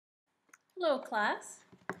Hello, class.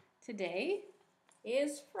 Today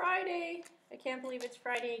is Friday. I can't believe it's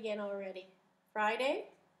Friday again already. Friday,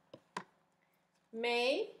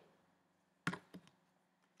 May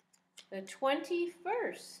the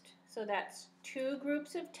 21st. So that's two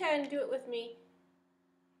groups of 10. Do it with me.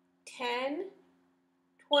 10,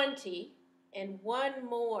 20, and one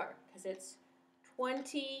more because it's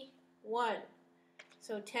 21.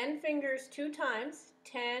 So 10 fingers two times.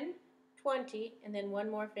 10, 20, and then one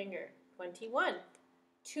more finger. 21.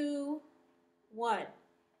 2, 1.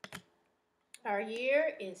 Our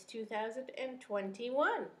year is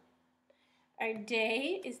 2021. Our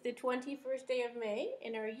day is the 21st day of May,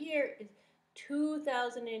 and our year is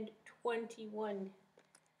 2021.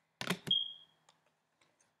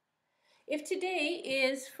 If today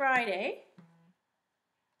is Friday,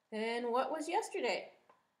 then what was yesterday?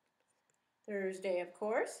 Thursday, of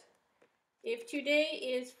course. If today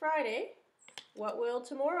is Friday, what will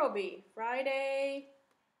tomorrow be? Friday,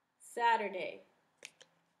 Saturday.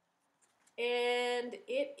 And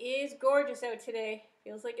it is gorgeous out today.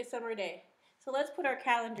 Feels like a summer day. So let's put our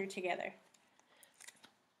calendar together.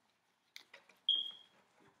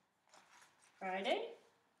 Friday.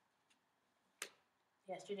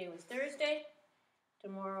 Yesterday was Thursday.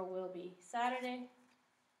 Tomorrow will be Saturday.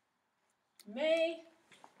 May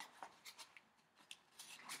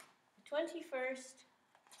 21st,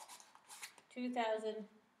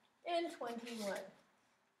 2021.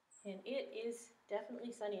 And it is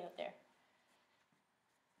definitely sunny out there.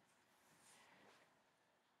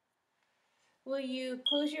 Will you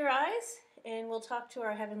close your eyes and we'll talk to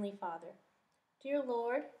our Heavenly Father. Dear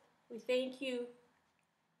Lord, we thank you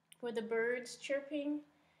for the birds chirping.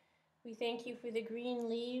 We thank you for the green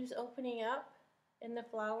leaves opening up and the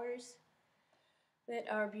flowers that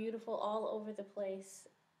are beautiful all over the place.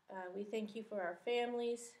 We thank you for our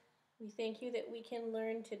families. We thank you that we can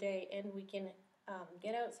learn today and we can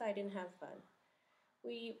get outside and have fun.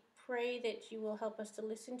 We pray that you will help us to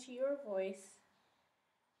listen to your voice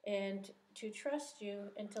and to trust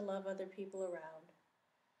you and to love other people around,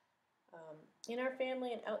 in our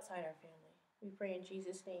family and outside our family. We pray in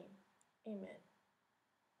Jesus' name. Amen.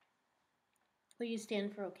 Will you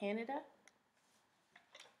stand for O Canada?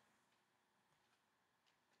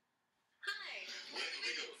 Hi, we're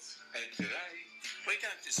Wiggles, and today we're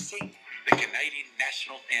going to sing the Canadian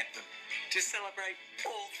National Anthem to celebrate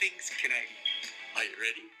all things Canadian. Are you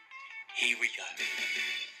ready? Here we go.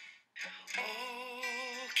 Oh,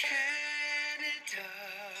 Canada,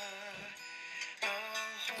 our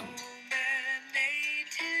home and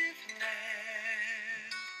native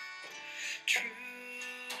land, true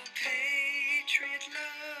patriot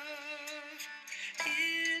love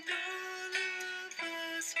in all of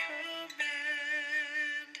us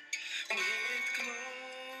command. With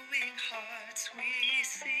glowing hearts we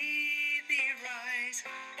see thee rise,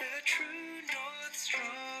 the true north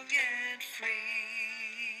strong and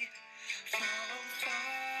free. From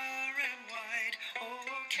far and wide,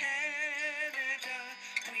 oh Canada,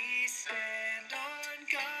 we stand on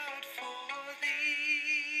guard for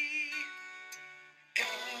thee.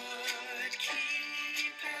 God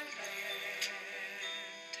keep our land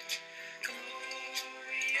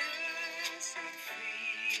glorious and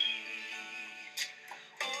free.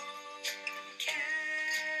 Oh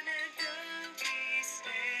Canada, we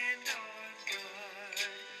stand on guard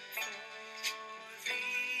for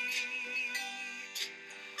thee.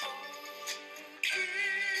 Oh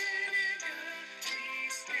Canada, we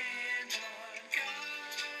stand on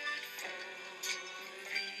guard for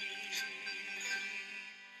thee.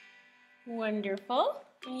 Wonderful.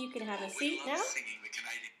 And you can have a seat now.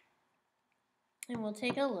 And we'll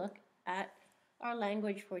take a look at our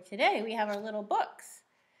language for today. We have our little books.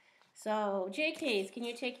 So, JKs, can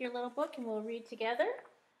you take your little book and we'll read together?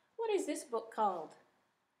 What is this book called?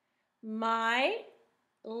 My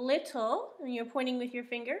Little, and you're pointing with your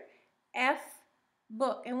finger, F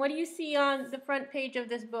book. And what do you see on the front page of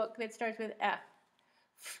this book that starts with F?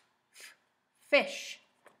 Fish.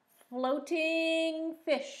 Floating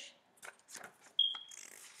fish.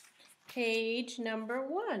 Page number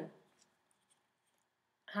 1.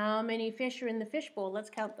 How many fish are in the fishbowl? Let's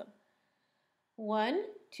count them. 1,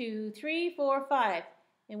 2, 3, 4, 5.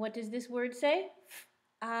 And what does this word say?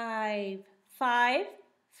 I've. 5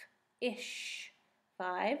 ish.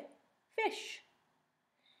 5 fish.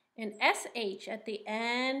 And SH at the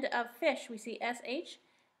end of fish, we see SH.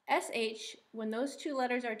 SH, when those two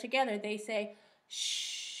letters are together, they say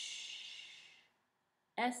shh.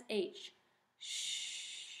 SH. Shh.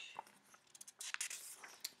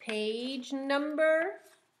 Page number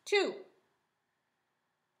 2.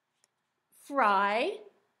 Fry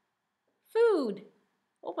food.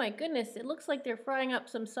 Oh my goodness, it looks like they're frying up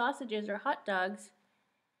some sausages or hot dogs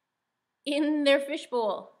in their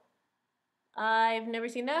fishbowl. I've never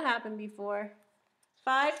seen that happen before.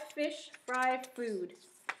 5 fish fry food.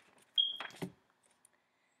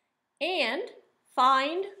 And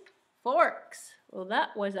find forks. Well,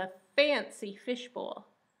 that was a fancy fishbowl.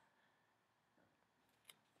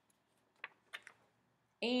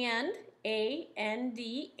 And,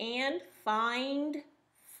 A-N-D, and find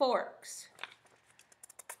forks.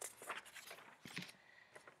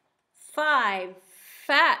 5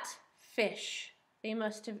 fat fish. They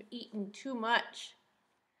must have eaten too much.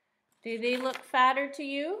 Do they look fatter to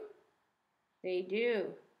you? They do.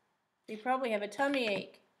 They probably have a tummy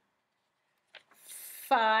ache.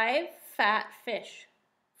 5 fat fish.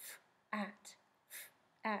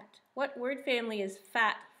 At. What word family is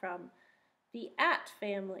fat from? The at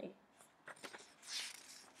family.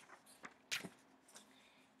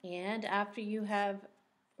 And after you have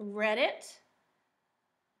read it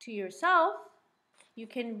to yourself, you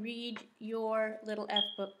can read your little F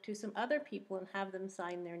book to some other people and have them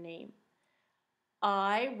sign their name.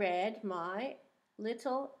 I read my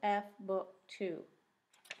little F book too.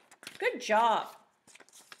 Good job.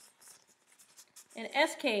 And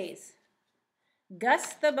SK's.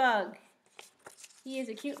 Gus the Bug. He is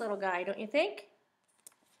a cute little guy, don't you think?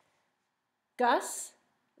 Gus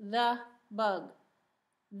the Bug.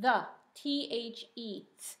 The. T-H-E.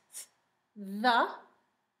 The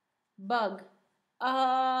bug.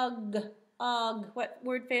 Ugh. Ugh. What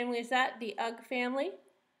word family is that? The Ugh family.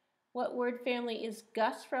 What word family is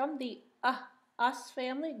Gus from? The us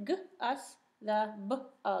family. G, us. The b,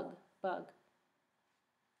 ugh, bug.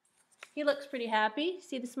 He looks pretty happy.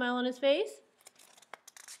 See the smile on his face?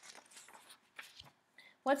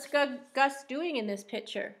 What's Gus doing in this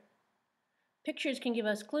picture? Pictures can give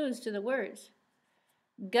us clues to the words.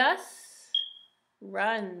 Gus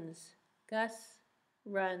runs. Gus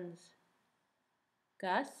runs.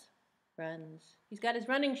 Gus runs. He's got his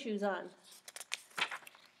running shoes on.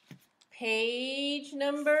 Page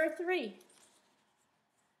number 3.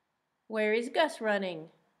 Where is Gus running?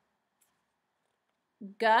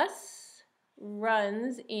 Gus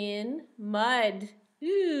runs in mud.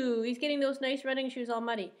 Ooh, he's getting those nice running shoes all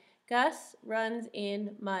muddy. Gus runs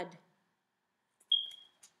in mud.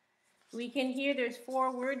 We can hear there's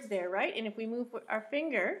 4 words there, right? And if we move our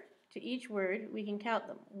finger to each word, we can count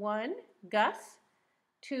them. 1, Gus.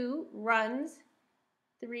 2, runs.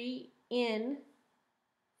 3, in.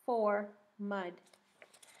 4, mud.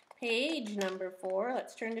 Page number 4.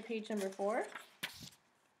 Let's turn to page number 4.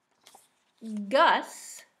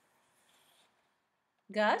 Gus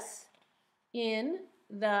in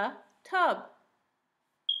the tub.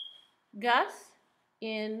 Gus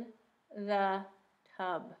in the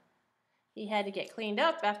tub. He had to get cleaned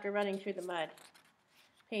up after running through the mud.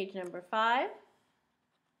 Page number 5.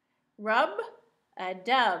 Rub a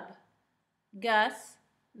dub. Gus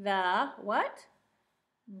the what?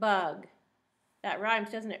 Bug. That rhymes,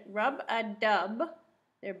 doesn't it? Rub a dub.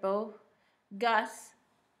 They're both Gus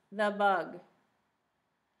the bug.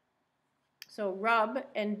 So rub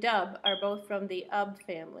and dub are both from the ub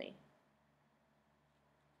family.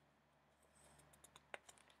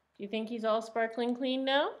 Do you think he's all sparkling clean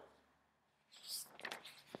now?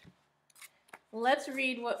 Let's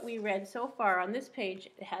read what we read so far on this page.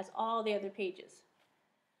 It has all the other pages.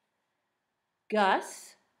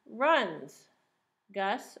 Gus runs.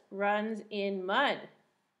 Gus runs in mud.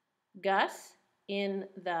 Gus in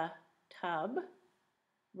the tub.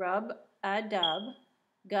 Rub a dub.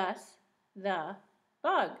 Gus the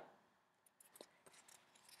bug.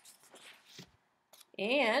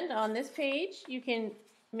 And on this page, you can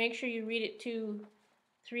make sure you read it to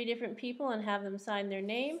 3 different people and have them sign their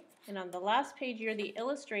name. And on the last page, you're the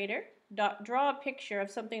illustrator. Draw a picture of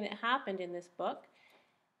something that happened in this book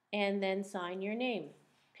and then sign your name.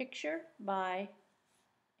 Picture, by,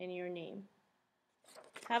 and your name.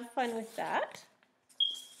 Have fun with that.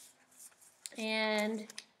 And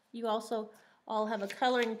you also all have a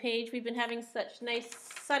coloring page. We've been having such nice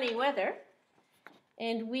sunny weather.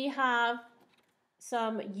 And we have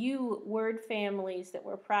some U word families that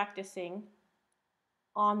we're practicing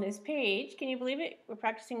on this page. Can you believe it? We're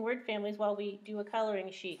practicing word families while we do a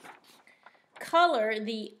coloring sheet. Color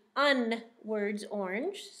the un words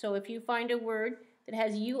orange. So if you find a word that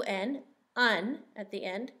has un, at the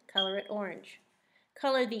end, color it orange.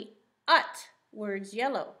 Color the ut words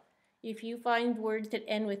yellow. If you find words that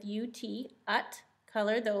end with ut,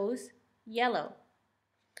 color those yellow.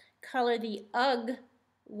 Color the ugh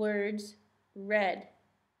words red.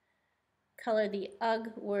 Color the ugh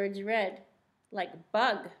words red. Like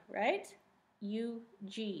bug, right?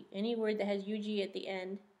 UG. Any word that has UG at the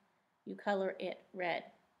end, you color it red.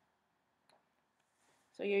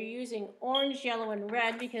 So you're using orange, yellow, and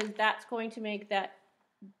red because that's going to make that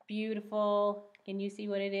beautiful, can you see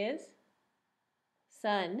what it is?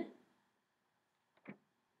 Sun.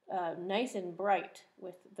 Nice and bright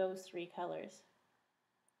with those three colors.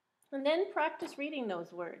 And then practice reading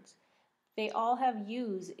those words. They all have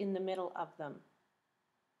U's in the middle of them.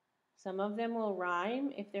 Some of them will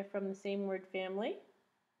rhyme if they're from the same word family,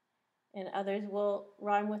 and others will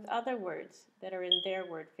rhyme with other words that are in their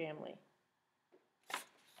word family.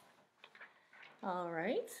 All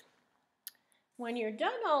right. When you're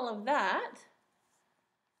done all of that,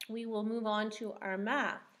 we will move on to our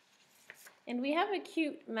math. And we have a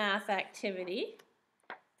cute math activity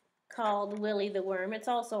called Willy the Worm. It's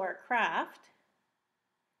also our craft.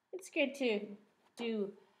 It's good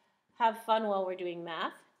to have fun while we're doing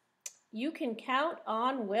math. You can count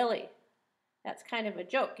on Willy. That's kind of a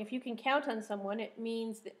joke. If you can count on someone, it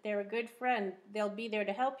means that they're a good friend. They'll be there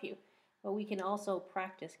to help you. But we can also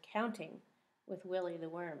practice counting with Willy the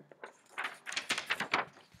Worm.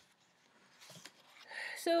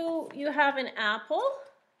 So you have an apple.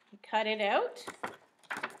 You cut it out.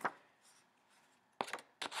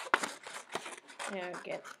 Now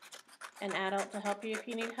get an adult to help you if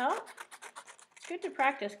you need help. It's good to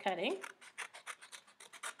practice cutting.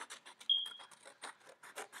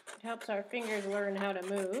 It helps our fingers learn how to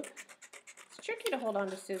move. It's tricky to hold on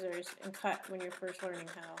to scissors and cut when you're first learning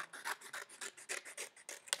how.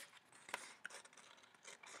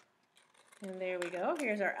 And there we go.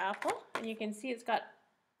 Here's our apple. And you can see it's got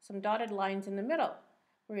some dotted lines in the middle.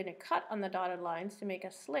 We're going to cut on the dotted lines to make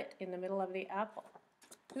a slit in the middle of the apple.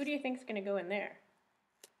 Who do you think is going to go in there?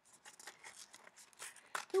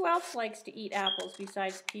 Who else likes to eat apples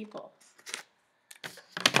besides people?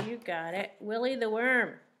 You got it. Willy the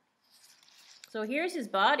Worm. So here's his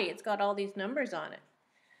body. It's got all these numbers on it.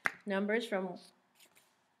 Numbers from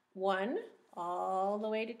 1 all the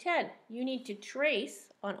way to 10. You need to trace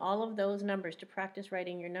on all of those numbers to practice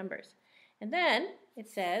writing your numbers. And then it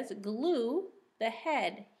says glue the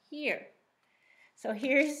head here. So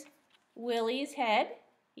here's Willy's head.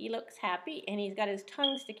 He looks happy and he's got his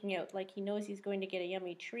tongue sticking out like he knows he's going to get a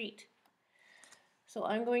yummy treat. So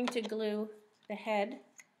I'm going to glue the head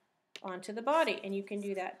onto the body, and you can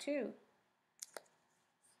do that too.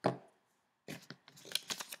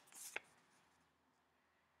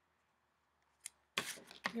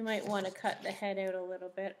 You might want to cut the head out a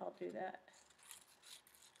little bit. I'll do that.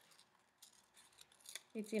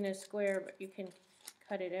 It's in a square, but you can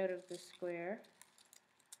cut it out of the square.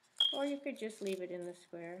 Or you could just leave it in the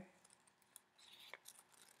square.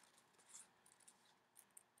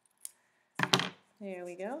 There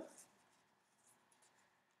we go.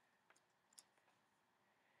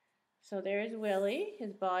 So there's Willy,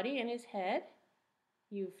 his body and his head.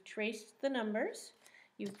 You've traced the numbers.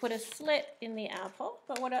 You've put a slit in the apple.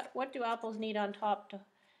 But what do apples need on top to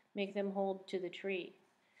make them hold to the tree?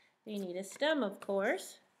 They need a stem, of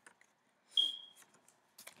course.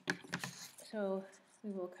 So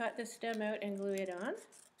we will cut the stem out and glue it on.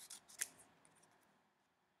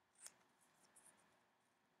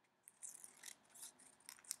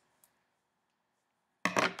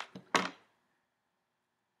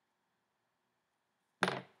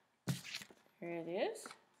 There it is.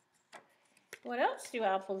 What else do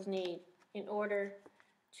apples need in order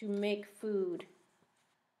to make food?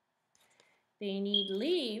 They need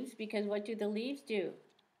leaves, because what do the leaves do?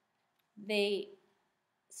 They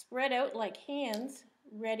spread out like hands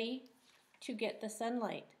ready to get the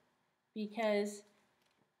sunlight, because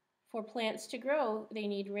for plants to grow they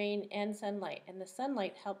need rain and sunlight, and the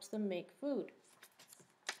sunlight helps them make food.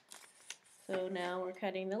 So now we're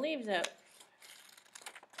cutting the leaves out.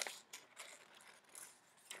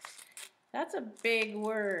 That's a big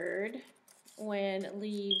word when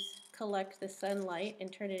leaves collect the sunlight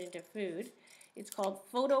and turn it into food. It's called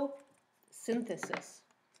photosynthesis.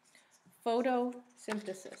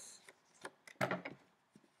 Photosynthesis.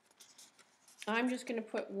 I'm just going to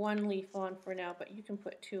put one leaf on for now, but you can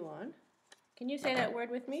put 2 on. Can you say that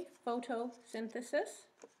word with me? Photosynthesis.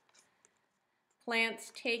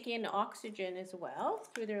 Plants take in oxygen as well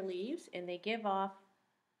through their leaves, and they give off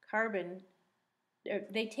carbon.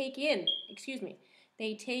 They take in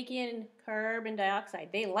carbon dioxide.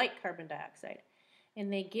 They like carbon dioxide,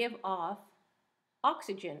 and they give off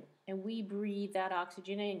oxygen, and we breathe that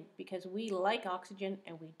oxygen in because we like oxygen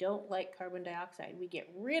and we don't like carbon dioxide. We get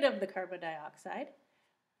rid of the carbon dioxide,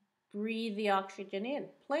 breathe the oxygen in.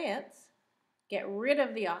 Plants get rid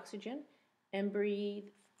of the oxygen and breathe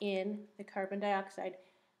in the carbon dioxide.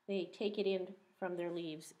 They take it in from their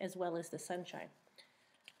leaves as well as the sunshine.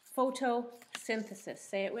 Photosynthesis.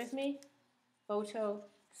 Say it with me.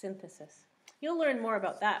 Photosynthesis. You'll learn more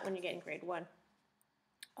about that when you get in grade 1.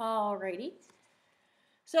 Alrighty.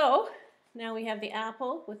 So now we have the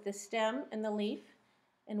apple with the stem and the leaf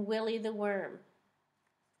and Willy the worm.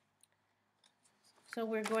 So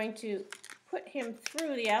we're going to put him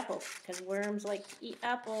through the apple because worms like to eat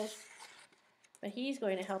apples, but he's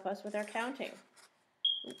going to help us with our counting.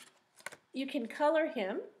 You can color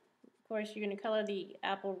him. Of course, you're going to color the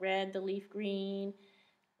apple red, the leaf green,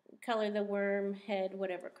 color the worm head,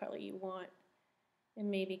 whatever color you want, and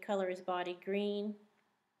maybe color his body green.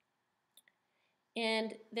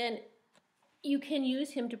 And then you can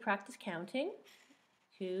use him to practice counting.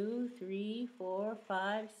 2, 3, 4,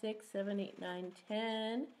 5, 6, 7, 8, 9,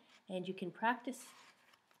 10. And you can practice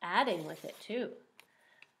adding with it too,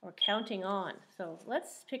 or counting on. So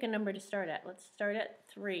let's pick a number to start at. Let's start at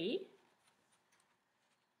 3.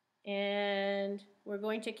 And we're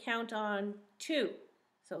going to count on 2.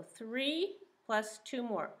 So 3 plus 2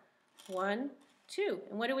 more. 1, 2.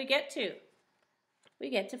 And what do we get to?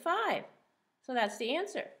 We get to 5. So that's the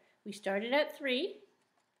answer. We started at 3.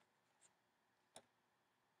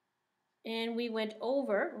 And we went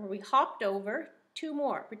over, or we hopped over 2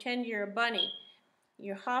 more. Pretend you're a bunny.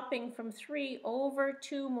 You're hopping from 3 over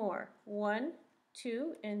 2 more. 1,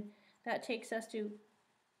 2, and that takes us to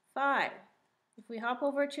 5. If we hop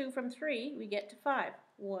over 2 from 3, we get to 5.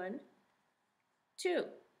 1, 2.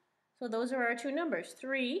 So those are our 2 numbers.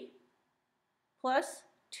 3 plus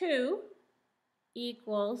 2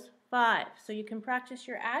 equals 5. So you can practice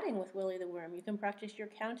your adding with Willy the worm. You can practice your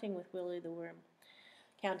counting with Willy the worm.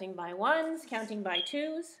 Counting by 1s, counting by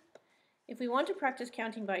 2s. If we want to practice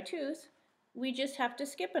counting by 2s, we just have to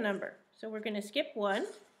skip a number. So we're going to skip 1.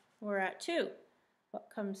 We're at 2. What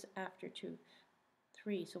comes after 2?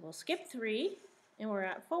 3. So we'll skip 3, and we're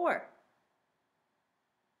at 4.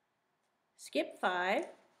 Skip 5,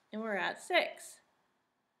 and we're at 6.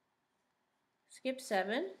 Skip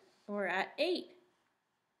 7, and we're at 8.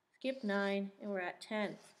 Skip 9, and we're at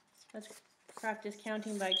 10. Let's practice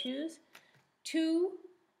counting by 2s. 2,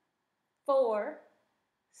 4,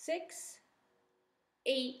 6,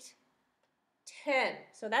 8, 10.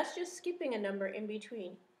 So that's just skipping a number in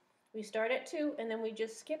between. We start at 2 and then we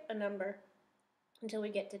just skip a number until we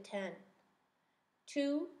get to 10.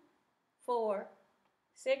 2, 4,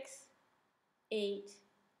 6, 8,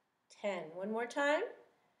 10. One more time.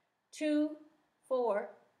 2, 4,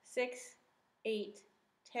 6, 8,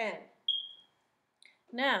 10.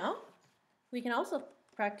 Now, we can also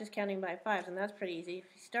practice counting by 5s, and that's pretty easy. If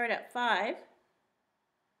you start at 5,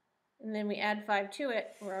 and then we add 5 to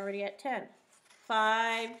it, we're already at 10.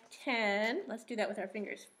 5, 10, let's do that with our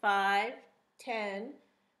fingers. 5, 10,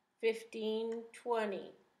 15,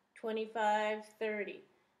 20, 25, 30,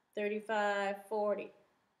 35, 40,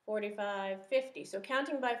 45, 50. So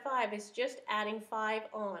counting by 5 is just adding 5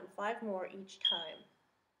 on, 5 more each time.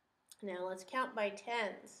 Now let's count by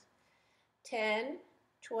 10s. 10,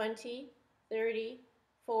 20, 30,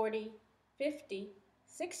 40, 50,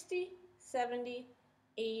 60, 70,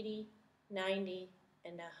 80, 90,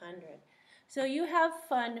 and 100. So you have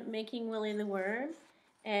fun making Willy the worm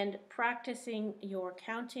and practicing your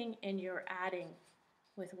counting and your adding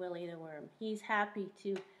with Willy the worm. He's happy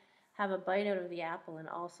to have a bite out of the apple and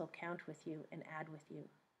also count with you and add with you.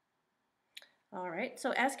 All right,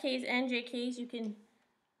 so SKs and JKs, you can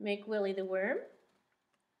make Willy the worm.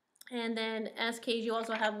 And then SKs, you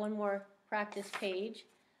also have one more practice page.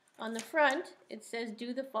 On the front, it says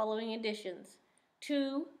do the following additions.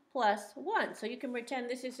 2 plus 1. So you can pretend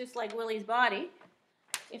this is just like Willy's body.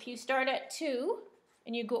 If you start at 2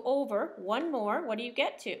 and you go over 1 more, what do you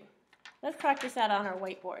get to? Let's practice that on our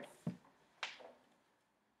whiteboard.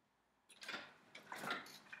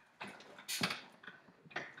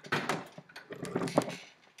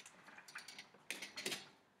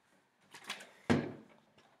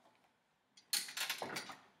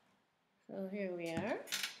 So here we are.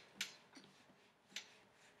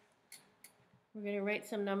 We're going to write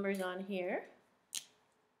some numbers on here.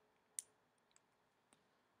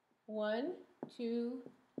 1, 2,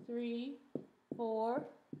 3, 4,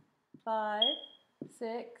 5,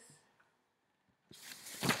 6,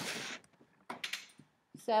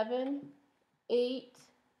 7, 8,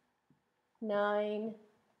 9,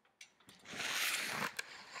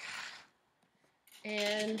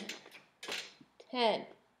 and 10.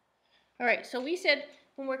 All right, so we said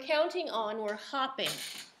when we're counting on, we're hopping.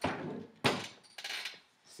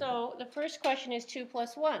 So the first question is 2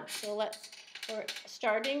 plus 1. So we're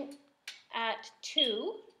starting at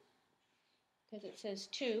 2, because it says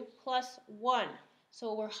 2 plus 1.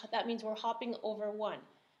 So that means we're hopping over 1.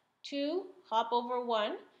 2, hop over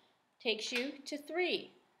 1, takes you to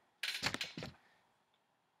 3.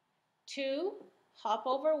 2, hop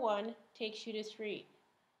over 1, takes you to 3.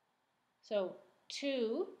 So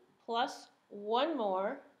 2 plus 1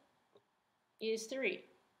 more is 3.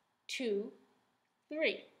 2,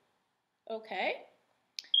 3. Okay.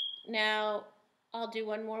 Now I'll do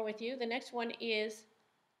one more with you. The next one is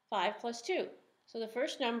 5 plus 2. So the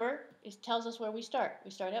first number tells us where we start.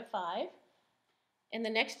 We start at 5. And the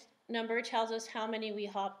next number tells us how many we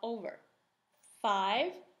hop over.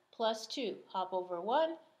 5 plus 2. Hop over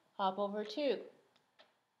 1, hop over 2.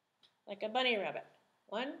 Like a bunny rabbit.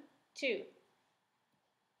 1, 2.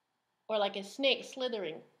 Or like a snake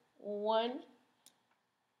slithering. 1,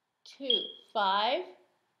 2. 5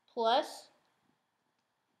 plus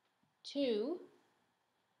 2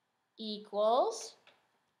 equals,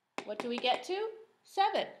 what do we get to?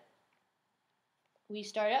 7. We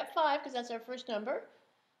start at 5 because that's our first number.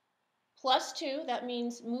 Plus 2, that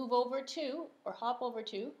means move over 2 or hop over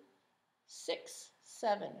 2. 6,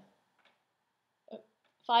 7.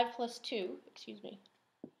 5 plus 2, excuse me.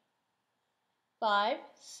 5,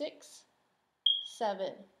 6,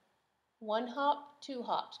 7. 1 hop, 2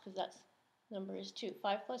 hops, because that number is 2.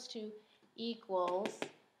 5 plus 2 equals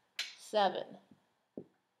 7.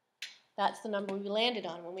 That's the number we landed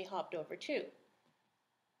on when we hopped over 2.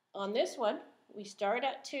 On this one, we start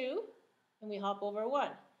at 2 and we hop over 1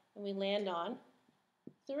 and we land on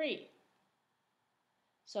 3.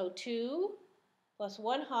 So 2 plus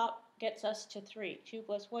 1 hop gets us to 3. 2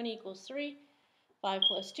 plus 1 equals 3. 5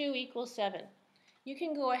 plus 2 equals 7. You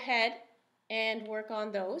can go ahead and work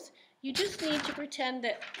on those. You just need to pretend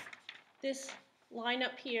that this line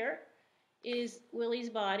up here is Willie's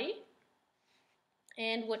body.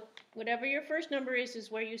 And whatever your first number is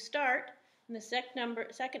where you start. And the second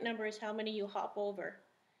number is how many you hop over.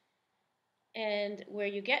 And where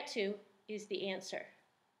you get to is the answer.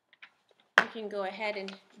 You can go ahead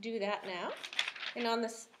and do that now. And on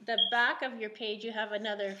the back of your page, you have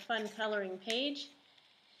another fun coloring page.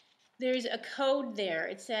 There's a code there.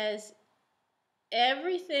 It says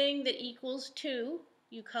everything that equals 2,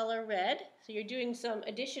 you color red. So you're doing some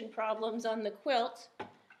addition problems on the quilt.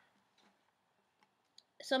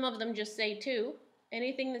 Some of them just say 2.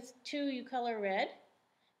 Anything that's 2, you color red.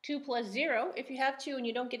 2 plus 0, if you have 2 and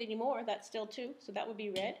you don't get any more, that's still 2, so that would be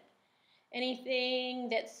red. Anything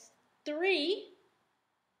that's 3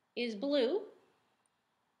 is blue.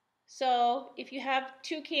 So if you have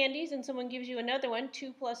 2 candies and someone gives you another one,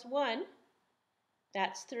 2 plus 1,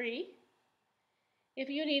 that's 3. If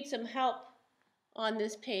you need some help on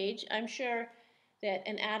this page, I'm sure that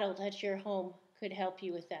an adult at your home could help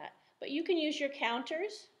you with that. But you can use your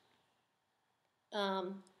counters.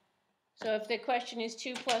 So if the question is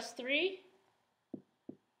 2 plus 3,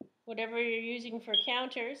 whatever you're using for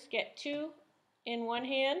counters, get 2 in one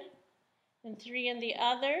hand and 3 in the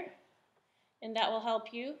other, and that will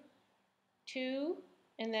help you. 2,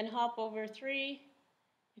 and then hop over 3.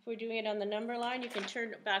 If we're doing it on the number line, you can turn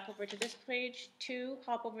it back over to this page. 2,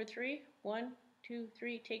 hop over 3. 1, 2,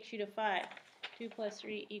 3 takes you to 5. 2 plus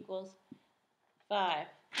 3 equals 5.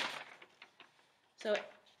 So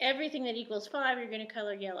everything that equals 5, you're going to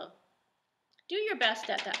color yellow. Do your best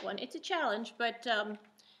at that one. It's a challenge, but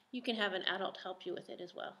you can have an adult help you with it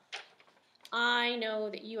as well. I know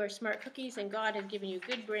that you are smart cookies and God has given you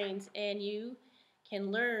good brains, and you can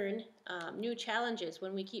learn new challenges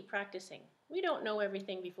when we keep practicing. We don't know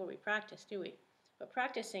everything before we practice, do we? But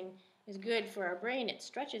practicing is good for our brain. It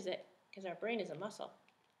stretches it because our brain is a muscle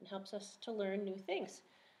and helps us to learn new things.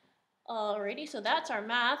 Alrighty, so that's our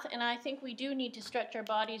math, and I think we do need to stretch our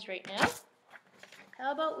bodies right now.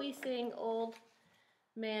 How about we sing Old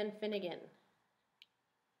Man Finnegan?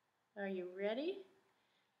 Are you ready?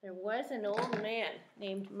 There was an old man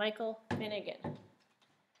named Michael Finnegan.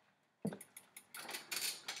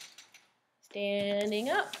 Standing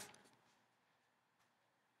up.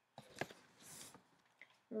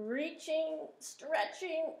 Reaching,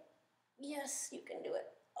 stretching. Yes, you can do it.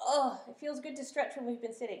 Oh, it feels good to stretch when we've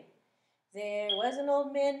been sitting. There was an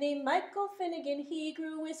old man named Michael Finnegan. He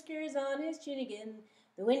grew whiskers on his chin again.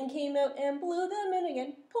 The wind came out and blew them in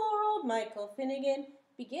again. Poor old Michael Finnegan.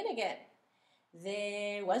 Begin again.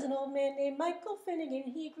 There was an old man named Michael Finnegan.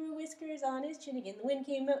 He grew whiskers on his chin again. The wind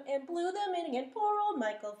came out and blew them in again. Poor old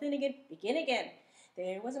Michael Finnegan. Begin again.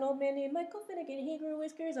 There was an old man named Michael Finnegan. He grew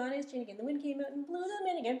whiskers on his chin again. The wind came out and blew them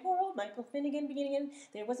in again. Poor old Michael Finnegan. Begin again.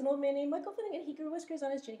 There was an old man named Michael Finnegan. He grew whiskers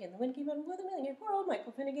on his chin again. The wind came out and blew them in again. Poor old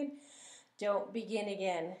Michael Finnegan. Don't begin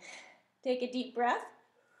again. Take a deep breath.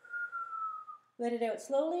 Let it out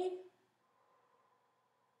slowly.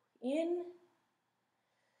 In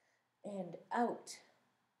and out.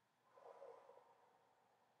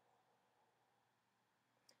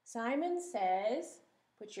 Simon says,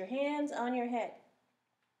 put your hands on your head.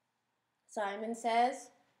 Simon says,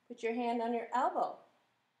 put your hand on your elbow.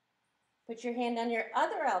 Put your hand on your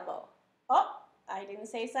other elbow. Oh, I didn't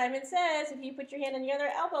say Simon says. If you put your hand on your other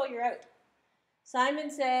elbow, you're out. Simon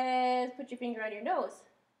says, put your finger on your nose.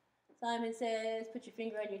 Simon says, put your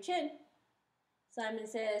finger on your chin. Simon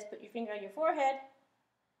says, put your finger on your forehead.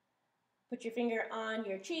 Put your finger on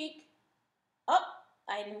your cheek. Oh,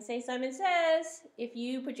 I didn't say Simon says. If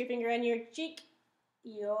you put your finger on your cheek,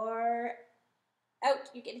 you're out.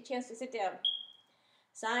 You get a chance to sit down.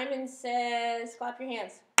 Simon says, clap your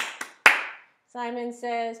hands. Simon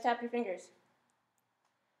says, tap your fingers.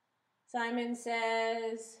 Simon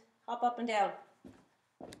says, hop up and down.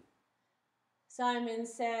 Simon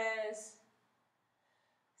says,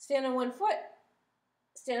 stand on one foot.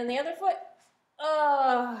 Stand on the other foot.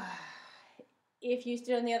 Oh, if you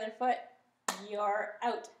stood on the other foot, you're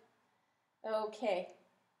out. Okay,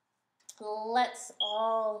 let's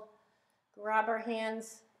all grab our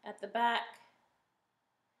hands at the back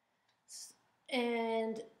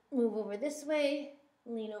and move over this way,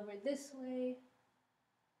 lean over this way,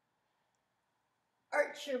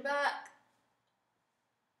 arch your back,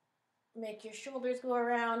 make your shoulders go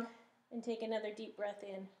around, and take another deep breath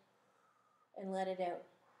in and let it out.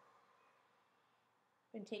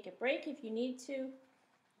 And take a break if you need to,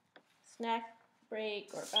 snack break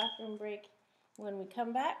or bathroom break. When we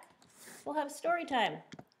come back, we'll have story time.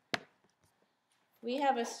 We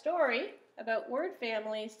have a story about word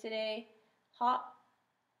families today. Hop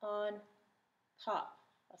on pop.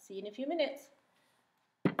 I'll see you in a few minutes.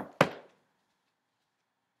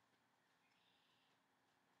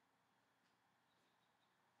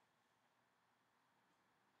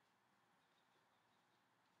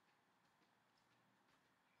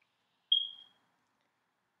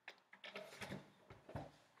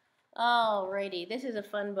 Alrighty, this is a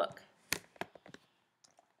fun book.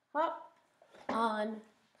 Hop on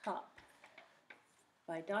Pop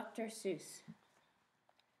by Dr. Seuss.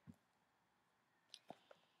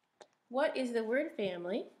 What is the word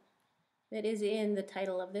family that is in the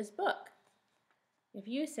title of this book? If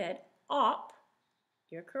you said op,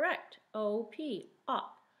 you're correct. O-P,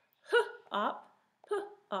 op. H-op,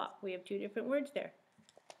 p-op. We have two different words there.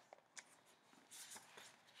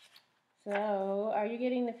 So, are you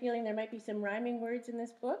getting the feeling there might be some rhyming words in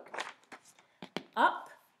this book? Up,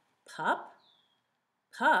 pup.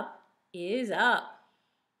 Pup is up.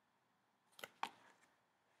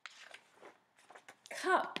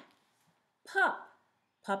 Cup, pup.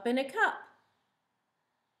 Pup in a cup.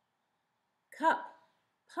 Cup,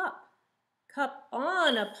 pup. Cup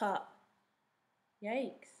on a pup.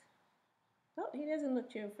 Yikes. Oh, he doesn't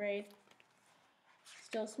look too afraid.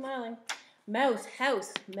 Still smiling. Mouse,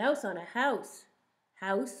 house. Mouse on a house.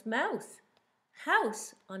 House, mouse.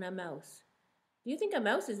 House on a mouse. Do you think a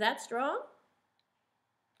mouse is that strong?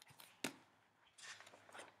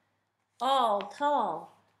 All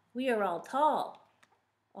tall. We are all tall.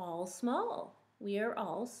 All small. We are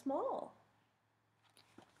all small.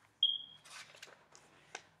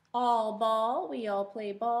 All ball. We all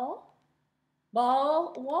play ball.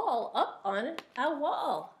 Ball, wall. Up on a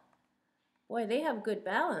wall. Boy, they have good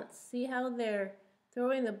balance. See how they're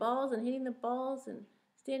throwing the balls and hitting the balls and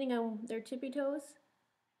standing on their tippy toes?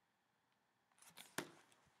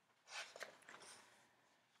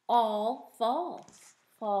 All fall.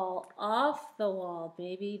 Fall off the wall,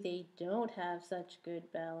 baby. They don't have such good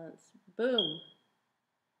balance. Boom.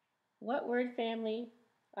 What word family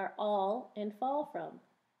are all and fall from?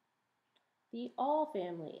 The all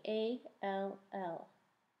family, A-L-L.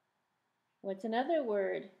 What's another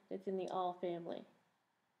word that's in the all family?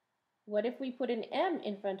 What if we put an M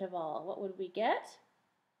in front of all? What would we get?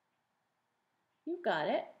 You got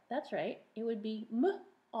it. That's right. It would be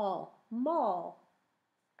M-all, mall.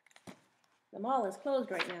 The mall is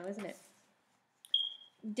closed right now, isn't it?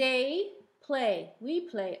 Day, play. We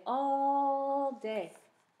play all day.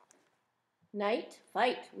 Night,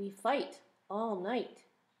 fight. We fight all night.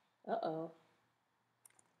 Uh-oh.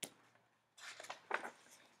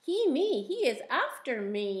 He, me. He is after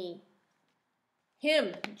me.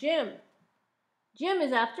 Him, Jim. Jim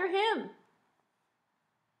is after him.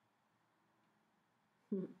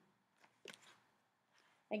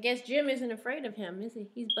 I guess Jim isn't afraid of him, is he?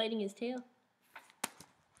 He's biting his tail.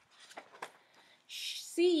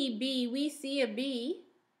 C, B, we see a bee.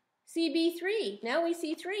 CB3, now we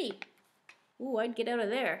see 3. Ooh, I'd get out of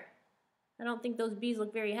there. I don't think those bees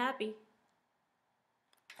look very happy.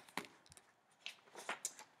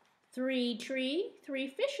 3 tree, 3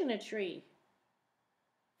 fish in a tree.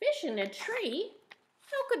 Fish in a tree?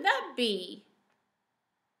 How could that be?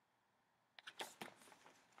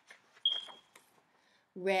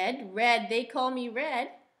 Red, red, they call me Red.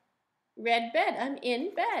 Red bed, I'm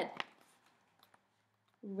in bed.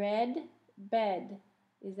 Red bed.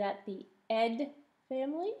 Is that the Ed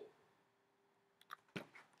family?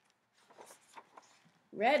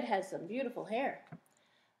 Red has some beautiful hair.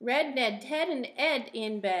 Red, Ned, Ted, and Ed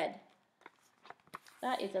in bed.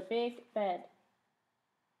 That is a big bed.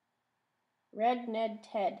 Red, Ned,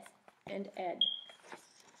 Ted, and Ed.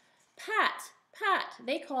 Pat, Pat,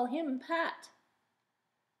 they call him Pat.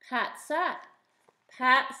 Pat sat.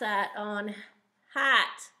 Pat sat on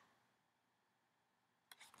hat.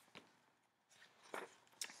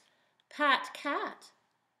 Pat cat.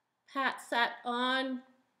 Pat sat on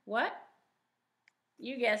what?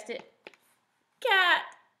 You guessed it. Cat.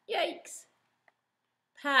 Yikes.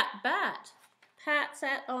 Pat bat. Pat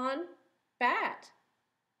sat on bat.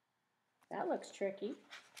 That looks tricky.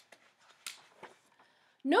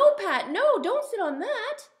 No, Pat, no, don't sit on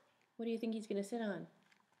that. What do you think he's going to sit on?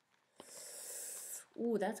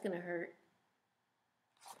 Ooh, that's going to hurt.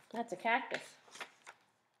 That's a cactus.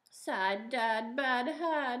 Sad dad, bad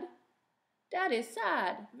had. Dad is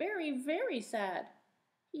sad, very, very sad.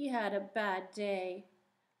 He had a bad day.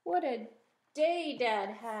 What a day Dad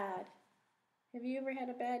had. Have you ever had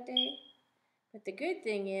a bad day? But the good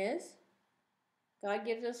thing is, God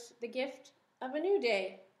gives us the gift of a new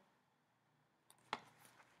day.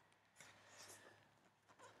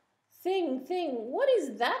 Thing, what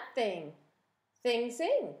is that thing? Thing,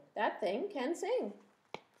 sing. That thing can sing.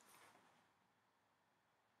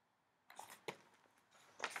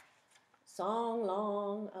 Song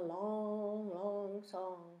long, a long, long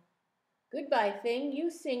song. Goodbye, thing, you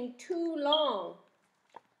sing too long.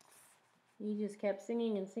 He just kept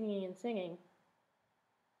singing and singing and singing.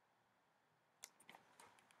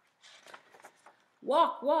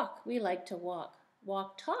 Walk, walk, we like to walk.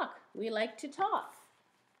 Walk, talk, we like to talk.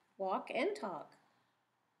 Walk and talk.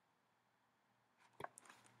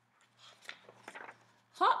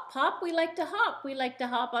 Hop, Pop, we like to hop. We like to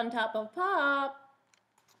hop on top of Pop.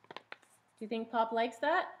 Do you think Pop likes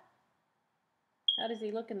that? How does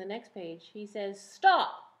he look in the next page? He says,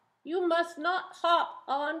 stop. You must not hop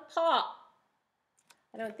on Pop.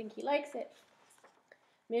 I don't think he likes it.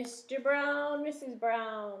 Mr. Brown, Mrs.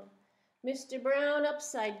 Brown. Mr. Brown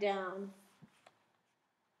upside down.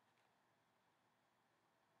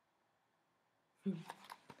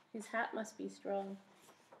 His hat must be strong.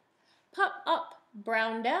 Pup up,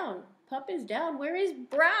 Brown down. Pup is down. Where is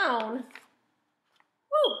Brown?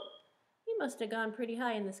 Woo! He must have gone pretty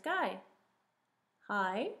high in the sky.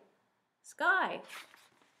 High sky.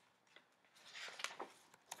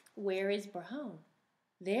 Where is Brown?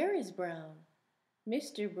 There is Brown.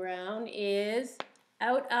 Mr. Brown is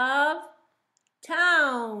out of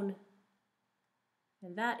town.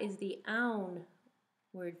 And that is the own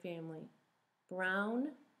word family. Brown,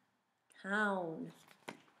 town.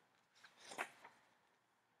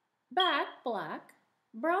 Back, Black.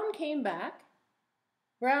 Brown came back.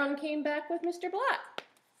 Brown came back with Mr. Black.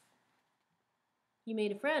 He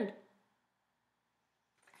made a friend.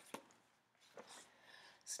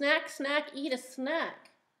 Snack, snack, eat a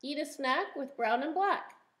snack. Eat a snack with Brown and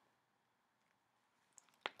Black.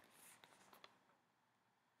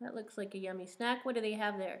 That looks like a yummy snack. What do they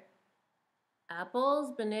have there?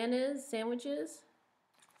 Apples, bananas, sandwiches.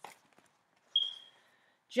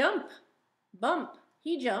 Jump, bump.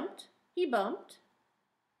 He jumped, he bumped.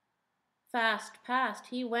 Fast, past,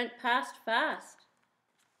 he went past fast.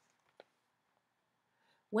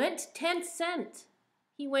 Went 10 cent.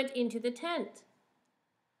 He went into the tent.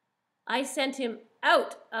 I sent him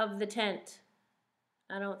out of the tent.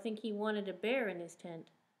 I don't think he wanted a bear in his tent.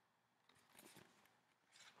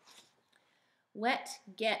 Wet,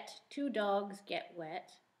 get, 2 dogs get wet.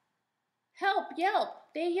 Help, yelp,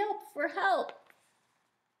 they yelp for help.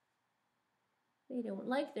 They don't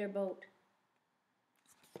like their boat.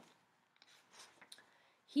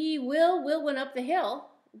 He will went up the hill.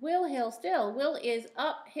 Will hill still. Will is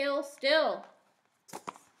uphill still.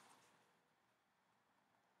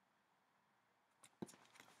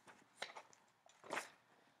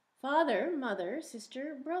 Father, mother,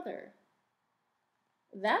 sister, brother.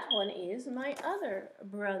 That one is my other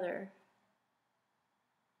brother.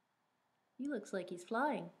 He looks like he's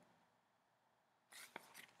flying.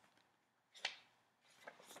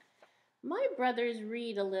 My brothers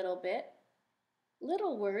read a little bit.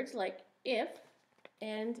 Little words like if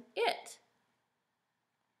and it.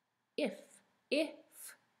 If, if,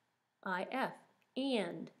 I-F,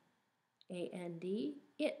 and, A-N-D,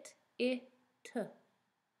 it,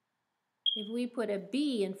 If we put a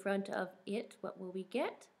B in front of it, what will we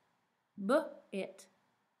get? B-it.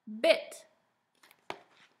 Bit.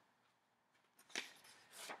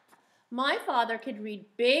 My father could read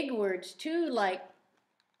big words too, like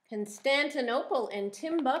Constantinople and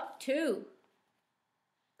Timbuktu.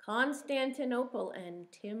 Constantinople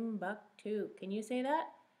and Timbuktu. Can you say that?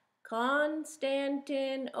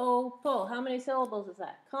 Constantinople. How many syllables is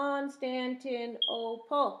that?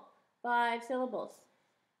 Constantinople. 5 syllables.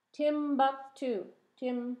 Timbuktu.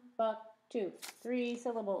 Timbuktu. 3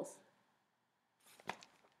 syllables.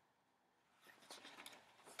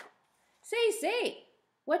 Say.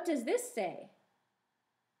 What does this say?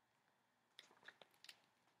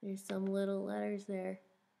 There's some little letters there.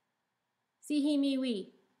 See, he, me,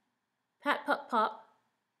 we. Pat, pup, pop.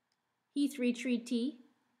 He, three, tree, tea.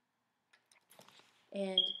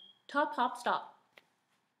 And top, hop, stop.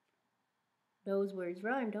 Those words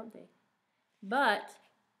rhyme, don't they? But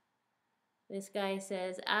this guy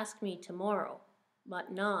says, ask me tomorrow,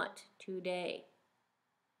 but not today.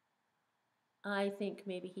 I think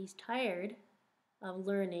maybe he's tired of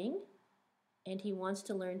learning and he wants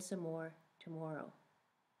to learn some more tomorrow.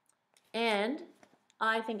 And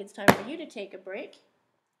I think it's time for you to take a break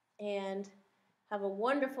and have a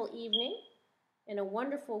wonderful evening and a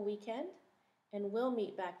wonderful weekend, and we'll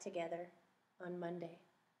meet back together on Monday.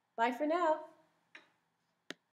 Bye for now.